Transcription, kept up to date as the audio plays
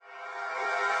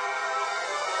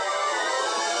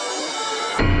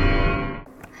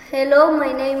Hello,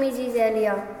 my name is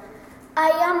Èlia. I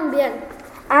am Biel.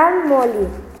 I'm Molly.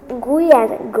 We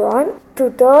are going to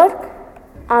talk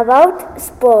about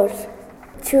sports.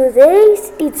 Today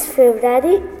it's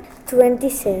February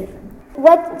 23rd.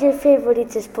 What's your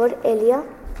favorite sport, Èlia?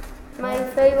 My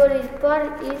favorite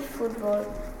sport is football.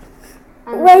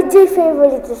 What's your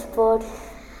favorite sport?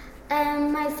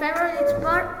 My favorite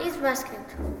sport is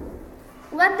basket.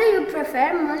 What do you prefer,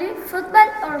 Molly?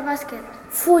 Football or basket?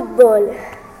 Football.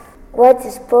 What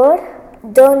sport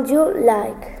don't you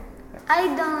like? I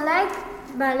don't like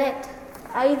ballet.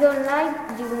 I don't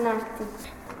like gymnastics.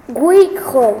 We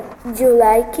hope you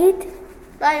like it.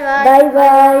 Bye bye. Bye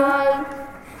bye. Bye.